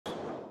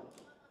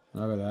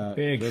Look at that.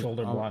 Big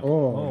shoulder block.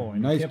 Oh,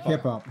 and nice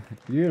kip up.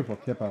 Beautiful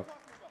kip up.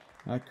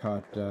 That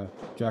caught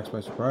Jax by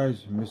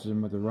surprise. Misses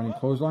him with a running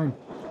clothesline.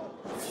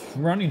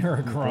 Running her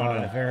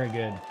across. Very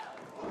good.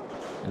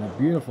 And a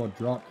beautiful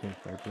drop kick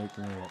by Blake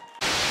Marriott.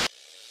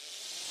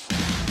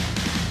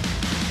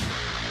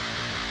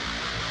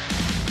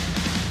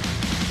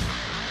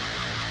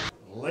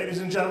 Ladies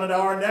and gentlemen,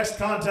 our next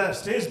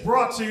contest is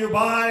brought to you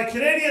by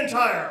Canadian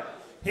Tire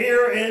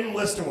here in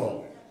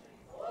Listowel.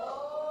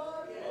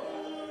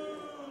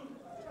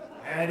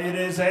 And it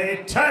is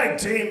a tag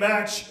team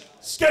match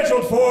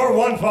scheduled for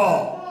one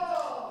fall.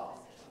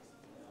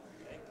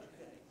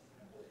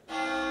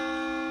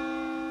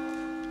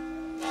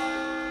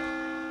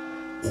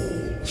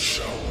 All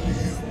shall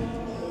kneel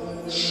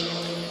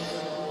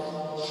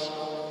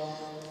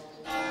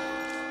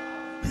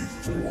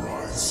before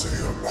I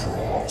say a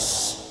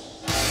cross.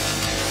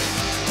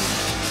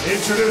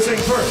 Introducing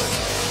first,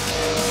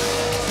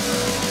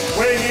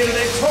 weighing in at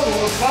a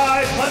total of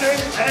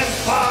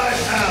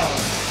 505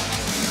 pounds,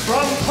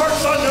 from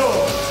parts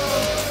unknown,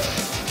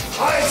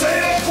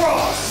 Isaiah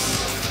Cross,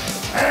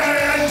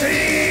 and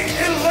the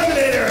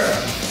Eliminator,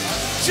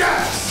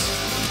 Jax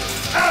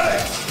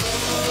Abbott.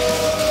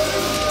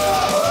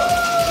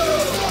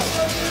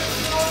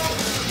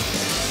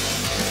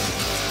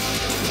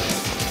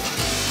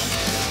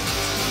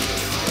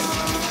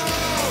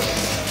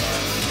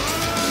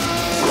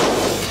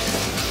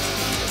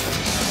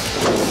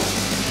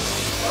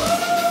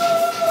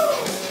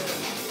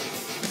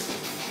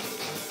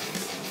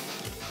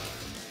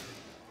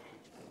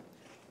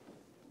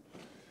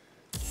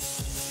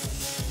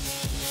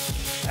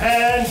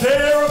 And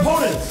their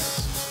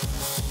opponents,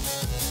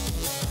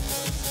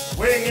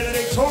 weighing in at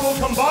a total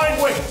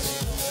combined weight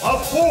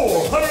of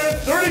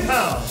 430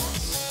 pounds,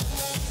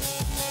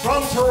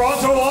 from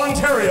Toronto,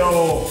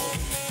 Ontario,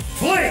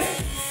 Blake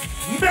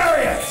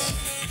Marriott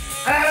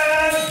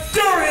and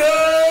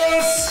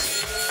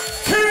Darius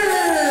King.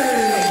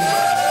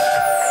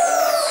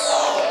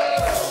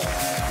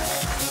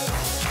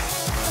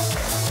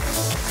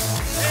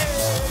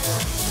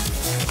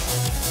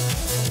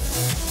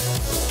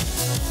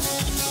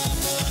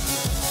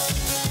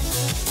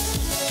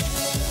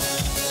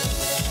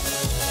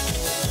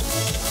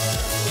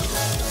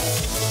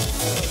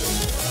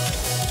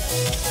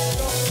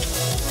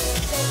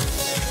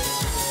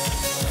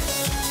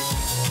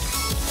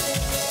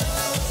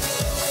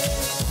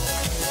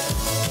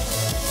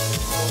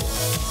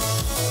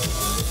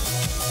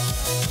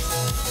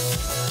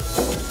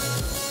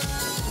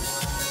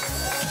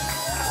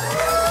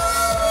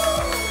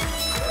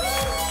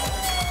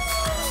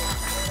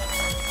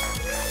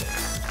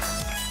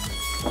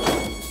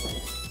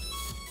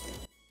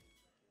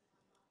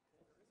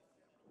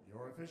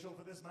 Your official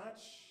for this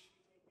match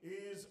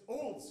is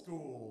Old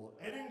School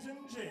Eddington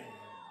James.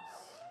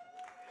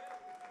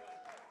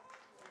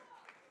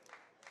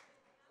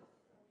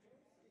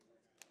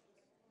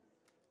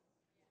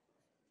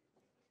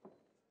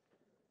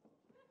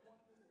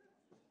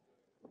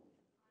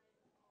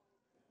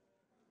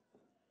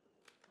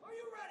 Are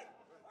you ready?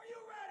 Are you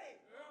ready?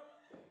 Yeah.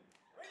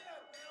 Bring it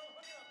up, Bill.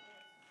 Bring it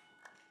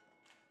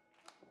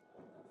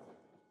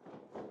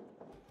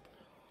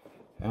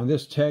up. And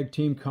this tag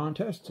team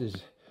contest is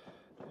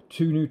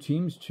two new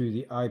teams to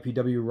the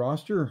IPW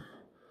roster.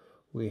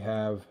 We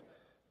have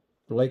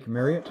Blake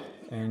Marriott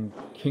and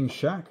King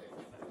Shaq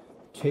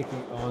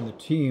taking on the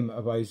team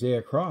of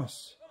Isaiah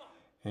Cross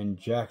and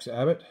Jax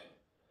Abbott.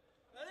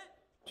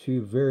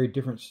 Two very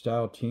different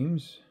style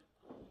teams.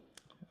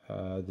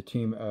 The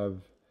team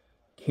of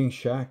King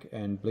Shaq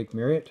and Blake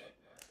Marriott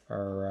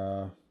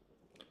are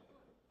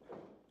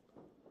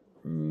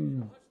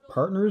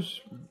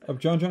partners of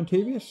John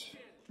Tavius.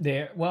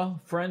 They're,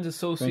 well, friends,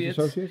 associates.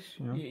 Friends, associates,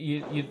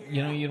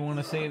 you know, you'd want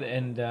to say that,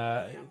 and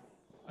I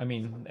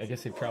mean, I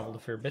guess they've traveled a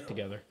fair bit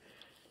together.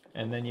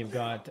 And then you've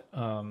got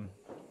kind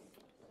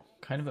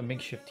of a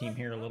makeshift team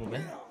here a little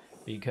bit,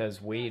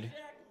 because Wade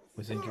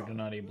was injured and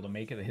not able to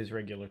make it, his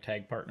regular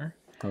tag partner.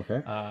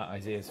 Okay.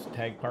 Isaiah's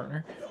tag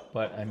partner.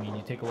 But, I mean,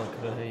 you take a look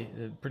at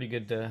the pretty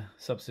good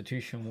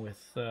substitution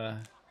with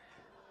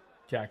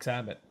Jax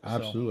Abbott.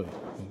 Absolutely.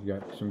 So. You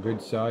got some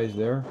good size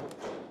there.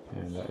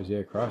 And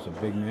Isaiah Cross, a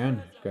big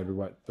man. He's got,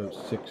 what, about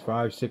 6'5",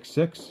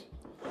 6'6".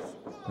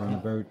 Around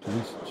about at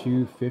least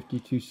 250,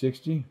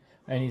 260.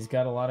 And he's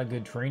got a lot of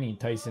good training.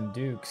 Tyson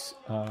Dukes,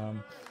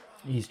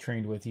 he's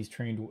trained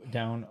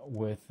down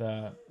with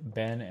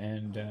Ben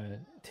and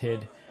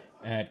Tid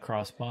at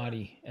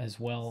Crossbody as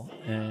well.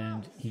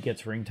 And he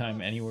gets ring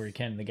time anywhere he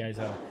can. The guy's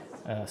a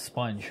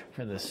sponge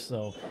for this.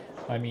 So,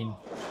 I mean,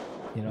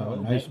 you know.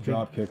 Nice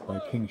drop kick by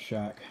King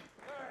Shaq.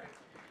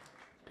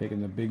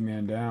 Taking the big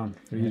man down.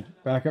 So he's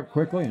back up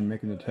quickly and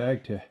making the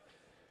tag to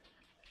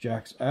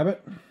Jax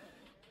Abbott.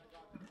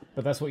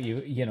 But that's what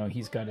you know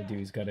he's got to do.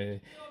 He's got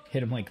to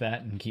hit him like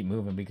that and keep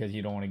moving, because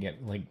you don't want to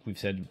get, like we've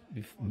said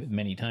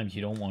many times,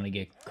 you don't want to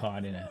get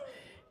caught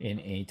in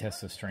a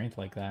test of strength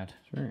like that.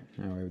 That's right.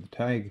 Now we have the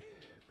tag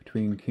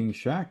between King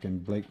Shaq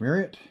and Blake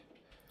Marriott.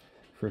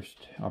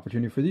 First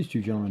opportunity for these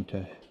two gentlemen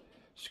to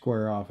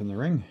square off in the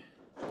ring.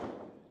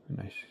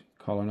 Nice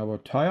collar and elbow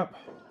tie up.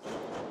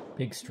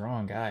 Big,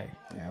 strong guy.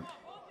 Yeah.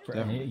 For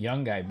a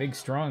young guy, big,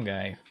 strong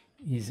guy.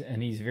 He's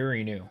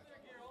very new.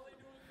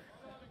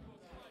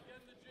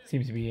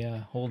 Seems to be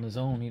holding his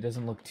own. He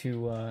doesn't look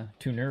too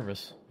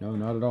nervous. No,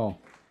 not at all.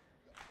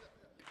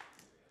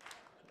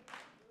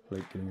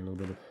 Blake getting a little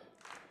bit of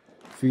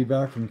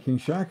feedback from King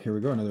Shaq. Here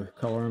we go, another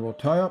collar and elbow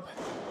tie up.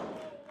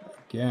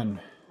 Again,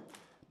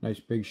 nice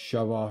big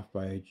shove off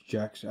by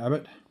Jax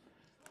Abbott,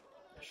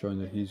 showing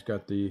that he's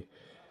got the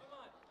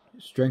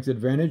strength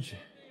advantage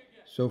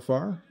so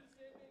far.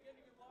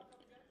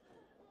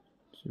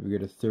 So we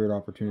get a third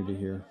opportunity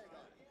here.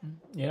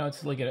 You know,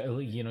 it's like,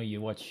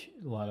 you watch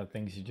a lot of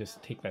things, you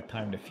just take that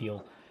time to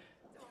feel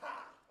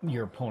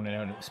your opponent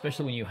out,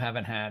 especially when you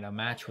haven't had a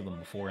match with them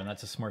before, and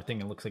that's a smart thing.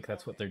 It looks like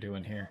that's what they're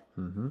doing here.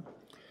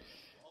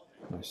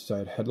 Nice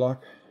side headlock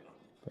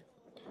by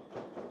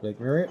Blake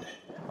Marriott.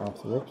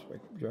 Off the ropes by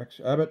Jax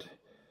Abbott.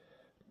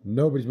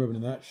 Nobody's moving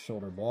in that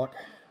shoulder block.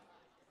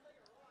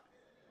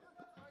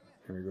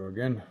 Here we go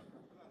again.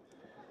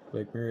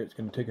 Blake Marriott's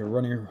going to take a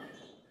running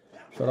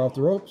shot off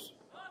the ropes.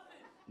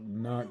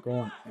 Not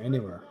going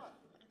anywhere.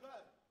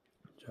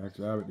 Jax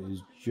Abbott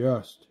is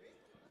just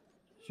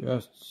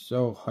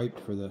so hyped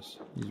for this.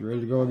 He's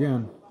ready to go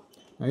again.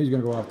 Now he's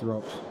going to go off the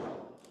ropes.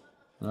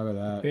 Look at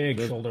that. Big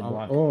shoulder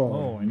block.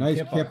 Oh,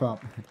 nice kip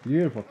up.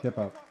 Beautiful kip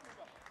up.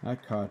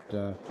 That caught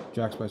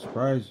Jax by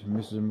surprise.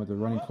 Misses him with a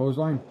running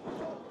clothesline.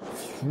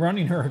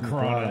 Running her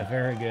across.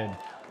 Very good.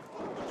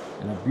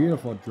 And a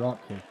beautiful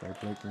drop kick by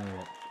Blake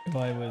Marriott. If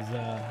I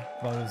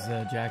was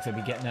Jax, I'd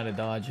be getting out of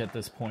dodge at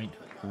this point.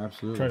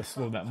 Absolutely. Try to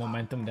slow that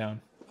momentum down.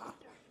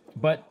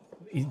 But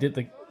he did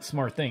the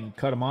smart thing.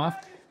 Cut him off,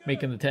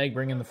 making the tag,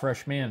 bring in the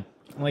fresh man.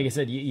 Like I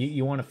said,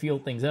 you want to feel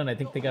things out. I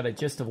think they got a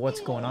gist of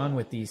what's going on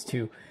with these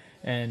two.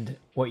 And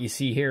what you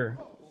see here,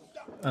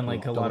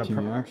 unlike a lot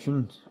of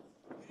actions.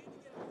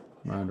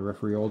 The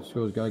referee old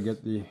school has got to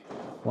get the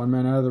one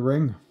man out of the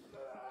ring.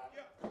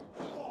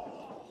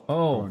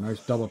 Oh,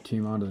 nice double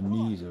team onto the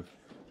knees of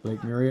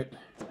Blake Marriott.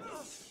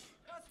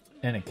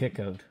 And a kick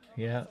out.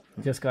 Yeah,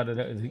 just got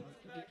it.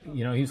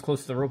 You know, he was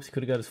close to the ropes. He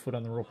could have got his foot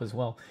on the rope as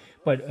well.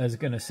 But I was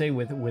going to say,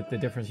 with the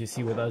difference you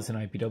see with us in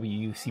IPW,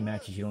 you see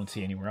matches you don't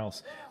see anywhere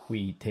else.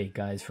 We take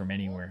guys from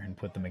anywhere and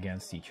put them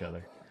against each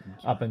other.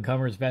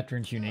 Up-and-comers,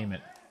 veterans, you name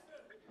it.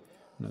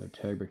 Another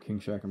tag by King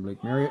Shaq and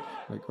Blake Marriott.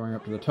 Blake going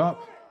up to the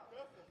top.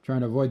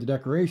 Trying to avoid the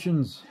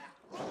decorations.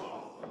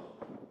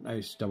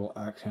 Nice double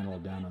axe handle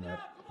down on that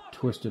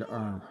twisted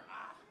arm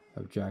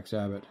of Jax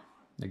Abbott.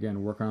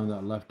 Again, working on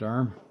that left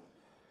arm.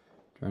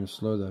 Trying to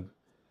slow the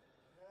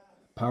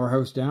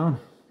powerhouse down.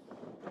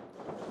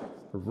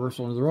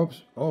 Reversal into the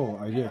ropes. Oh,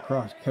 Isaiah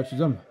Cross catches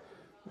him.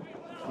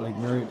 Blake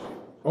Marriott.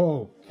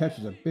 Oh,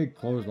 catches a big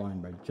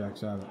clothesline by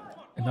Jax Abbott.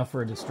 Enough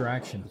for a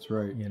distraction. That's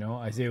right. You know,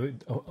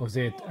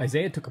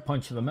 Isaiah took a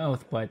punch to the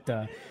mouth, but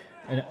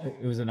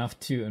it was enough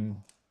to and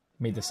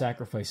made the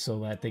sacrifice so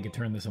that they could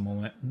turn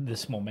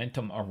this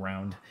momentum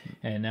around.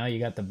 And now you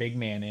got the big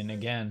man in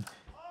again,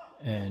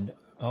 and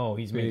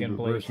he's big making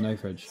Blake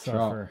knife edge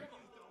suffer. Chop.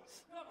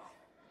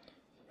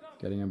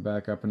 Getting him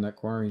back up in that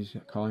corner. He's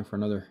calling for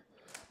another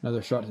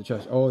shot to the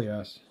chest. Oh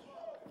yes,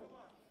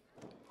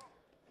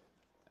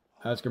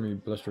 that's gonna be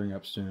blistering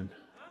up soon.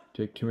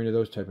 Take too many of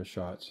those type of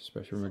shots,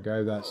 especially from a guy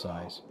of that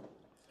size.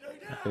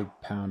 A big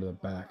pound to the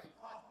back.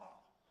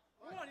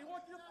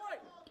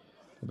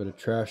 A bit of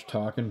trash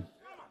talking.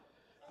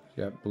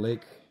 You got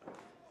Blake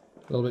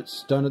a little bit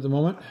stunned at the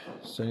moment,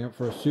 setting up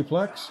for a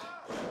suplex.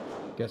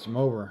 Gets him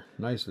over.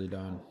 Nicely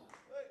done.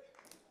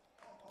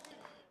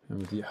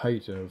 And with the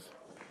height of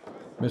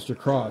Mr.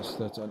 Cross,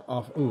 that's an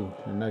off. Ooh,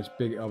 a nice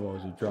big elbow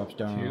as he drops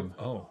down.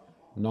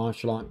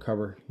 Nonchalant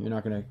cover. You're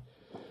not going to,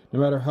 no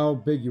matter how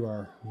big you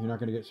are, you're not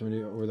going to get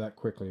somebody over that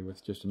quickly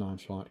with just a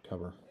nonchalant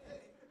cover.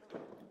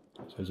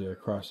 So Isaiah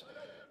Cross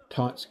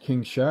taunts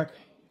King Shaq,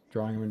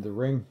 drawing him into the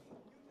ring.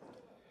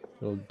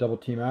 Little double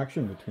team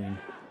action between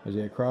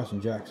Isaiah Cross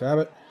and Jax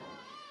Abbott.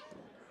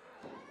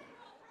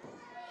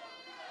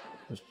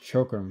 Just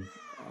choking him,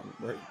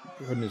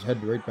 putting his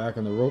head right back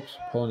on the ropes,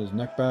 pulling his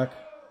neck back.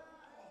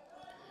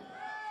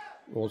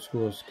 Old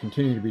School is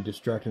continuing to be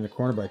distracted in the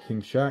corner by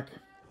King Shaq.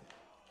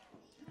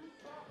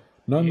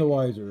 None the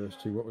wiser as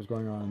to what was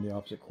going on in the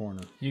opposite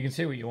corner. You can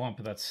say what you want,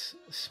 but that's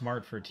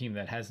smart for a team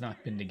that has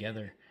not been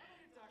together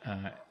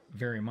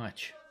very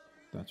much.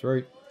 That's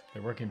right.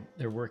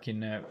 They're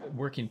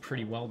working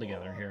pretty well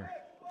together here.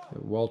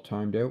 They're well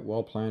timed out,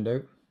 well planned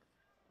out.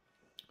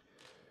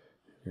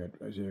 You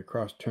got Isaiah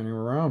Cross turning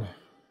around.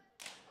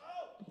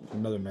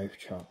 Another knife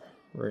chop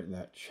right in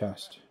that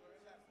chest.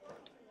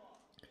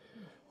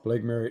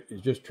 Blake Marriott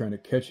is just trying to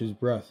catch his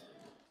breath.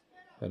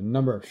 Had a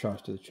number of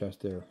shots to the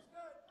chest there.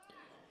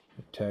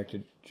 Attack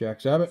to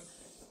Jax Abbott.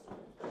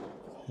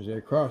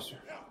 Isaiah Cross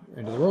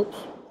into the ropes.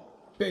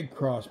 Big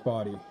cross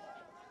body.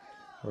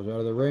 Goes out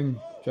of the ring.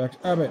 Jax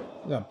Abbott.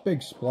 That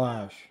big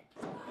splash.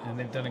 And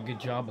they've done a good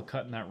job of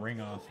cutting that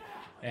ring off.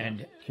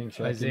 And King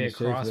Shaq Isaiah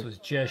Cross was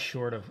just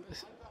short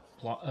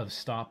of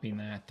stopping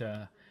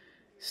that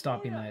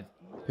stopping that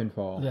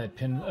Pinfall.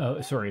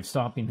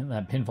 stopping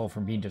that pinfall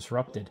from being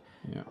disrupted.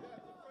 Yeah,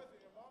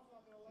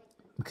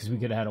 Because we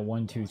could have had a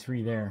 1, 2,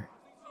 3 there.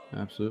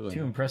 absolutely.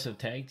 2 impressive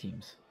tag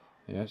teams.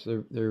 Yes,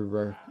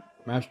 they're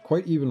matched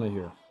quite evenly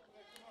here.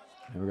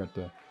 And we got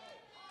the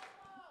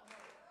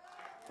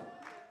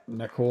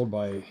neck hold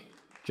by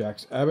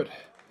Jax Abbott,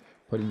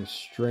 putting the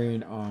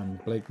strain on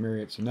Blake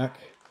Marriott's neck.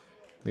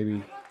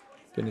 Maybe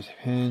getting his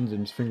hands and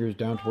his fingers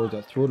down towards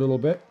that throat a little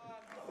bit.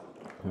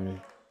 Trying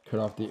to cut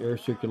off the air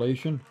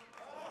circulation.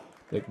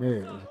 Blake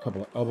Marriott with a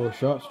couple of elbow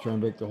shots, trying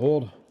to break the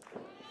hold.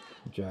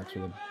 Jax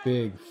with a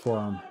big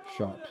forearm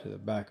shot to the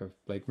back of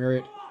Blake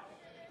Marriott.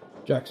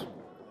 Jax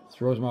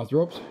throws him off the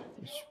ropes.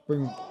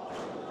 Spring.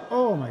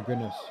 Oh my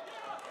goodness.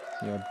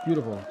 Yeah,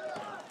 beautiful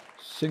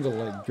single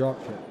leg drop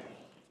kick.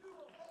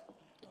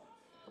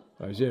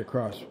 Isaiah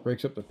Cross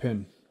breaks up the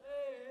pin.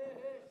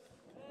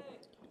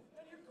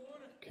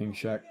 King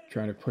Shaq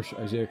trying to push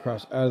Isaiah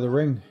Cross out of the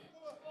ring.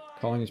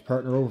 Calling his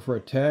partner over for a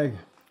tag.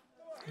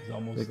 He's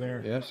almost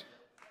there. Yes.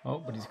 Oh,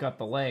 but he's got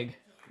the leg.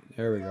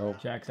 There we go.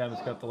 Jax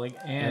Abbott's got the leg.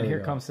 And There we here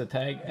go. comes the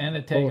tag. And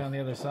a tag on the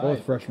other side.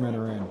 Both freshmen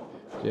are in.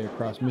 Isaiah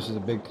Cross misses a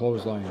big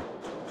clothesline.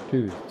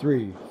 2,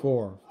 3,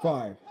 4,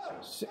 5,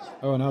 6.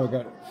 Oh, now we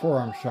got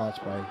forearm shots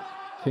by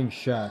King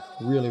Shaq.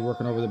 Really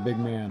working over the big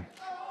man.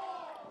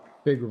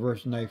 Big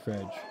reverse knife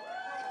edge.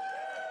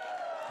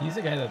 He's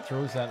the guy that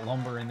throws that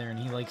lumber in there, and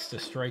he likes to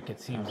strike,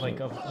 it seems like,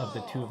 of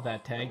the two of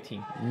that tag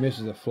team.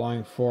 Misses a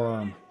flying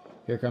forearm.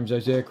 Here comes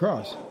Isaiah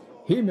Cross.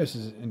 He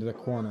misses it into the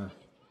corner.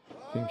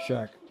 King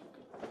Shaq.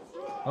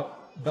 Oh,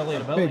 belly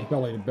to belly. Big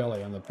belly to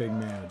belly on the big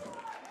man.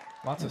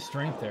 Lots of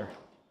strength there.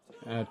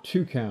 And a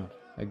 2 count.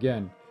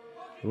 Again,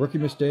 rookie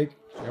mistake.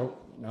 Nope,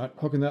 not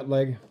hooking that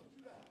leg.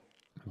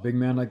 A big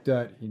man like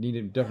that, you need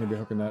to definitely be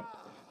hooking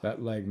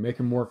that leg. Make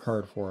him work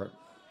hard for it.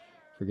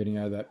 For getting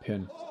out of that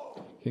pin.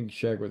 King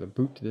Shaq with a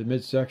boot to the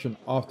midsection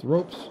off the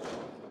ropes.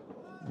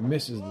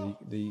 Misses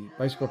the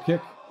bicycle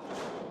kick.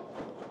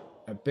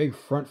 A big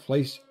front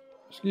face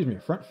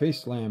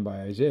slam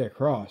by Isaiah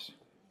Cross.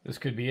 This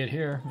could be it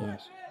here.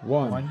 Yes.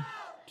 1,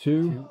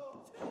 2.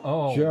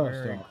 Oh, Just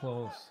very off.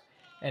 close.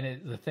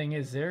 And the thing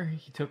is there,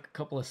 he took a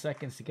couple of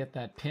seconds to get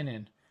that pin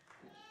in.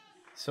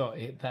 So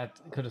that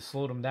could have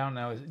slowed him down.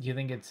 Now, do you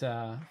think it's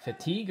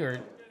fatigue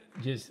or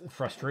just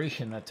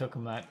frustration that took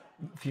him that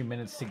few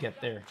minutes to get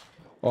there?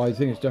 Well, I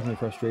think it's definitely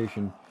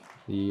frustration.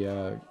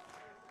 The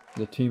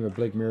team of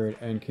Blake Marriott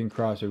and King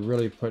Cross have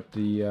really put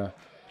the...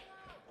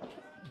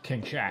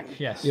 King Shaq,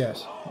 yes.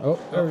 Yes. Oh,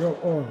 there we go.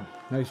 Oh,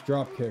 nice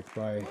drop kick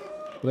by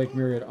Blake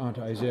Marriott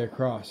onto Isaiah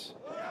Cross.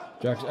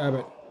 Jax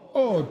Abbott.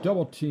 Oh,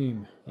 double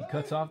team. He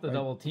cuts off the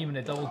double team and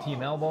a double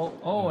team elbow.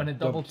 Oh, and a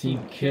double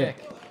team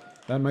kick.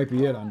 That might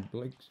be it on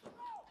Blake's.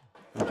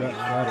 Jax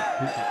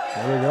Abbott.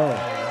 There we go.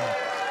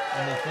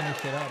 And they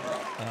finish it up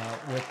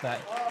with that.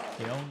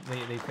 You know,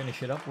 they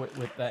finish it up with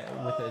a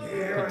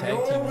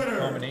tag team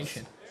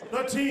combination.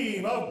 The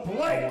team of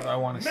Blake What I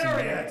want to see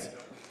Marriott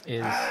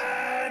is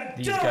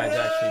these guys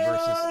actually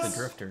versus the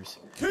Drifters.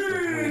 With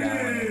Wade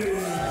Allen and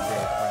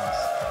Isaiah Cross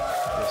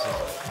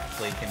versus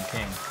Blake and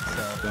King.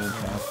 So,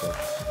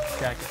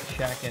 Fantastic.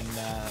 Shaq and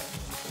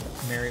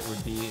Marriott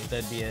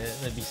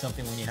that'd be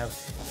something when you have,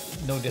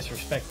 no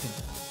disrespect to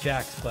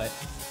Jax, but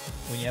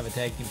when you have a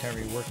tag team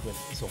partner you work with,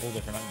 it's a whole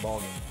different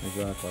ballgame.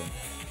 Exactly.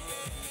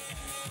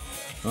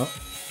 Well,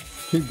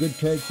 2 good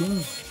tag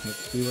teams. Let's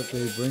see what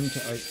they bring to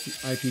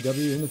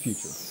IPW in the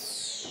future.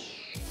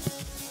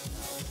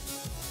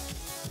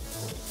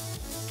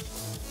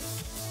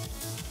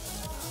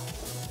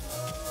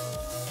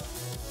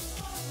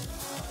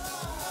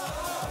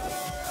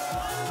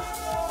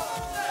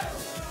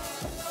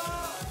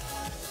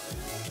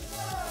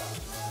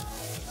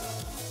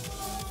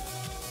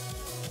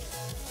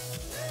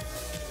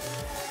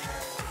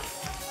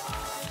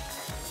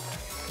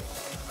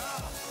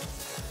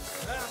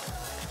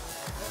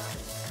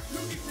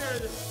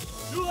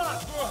 You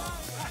lost, bro.